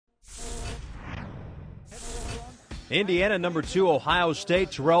Indiana, number 2, Ohio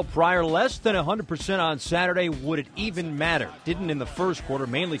State. Terrell Pryor, less than 100% on Saturday. Would it even matter? Didn't in the first quarter,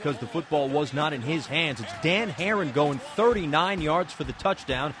 mainly because the football was not in his hands. It's Dan Herron going 39 yards for the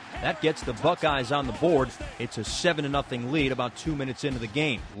touchdown. That gets the Buckeyes on the board. It's a 7-0 lead about 2 minutes into the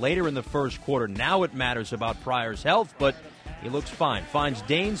game. Later in the first quarter, now it matters about Pryor's health, but he looks fine. Finds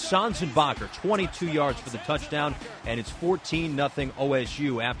Dane Sonsenbacher, 22 yards for the touchdown, and it's 14-0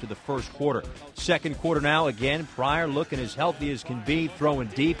 OSU after the first quarter. Second quarter now, again, Pryor looking as healthy as can be, throwing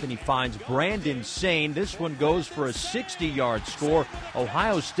deep, and he finds Brandon Sane. This one goes for a 60-yard score.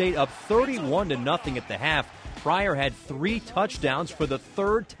 Ohio State up 31-0 at the half. Pryor had 3 touchdowns for the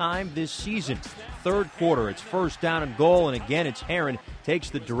third time this season. Third quarter, it's first down and goal, and again it's Herron. Takes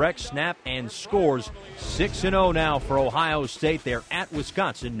the direct snap and scores. 6-0 now for Ohio State. They're at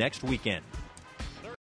Wisconsin next weekend.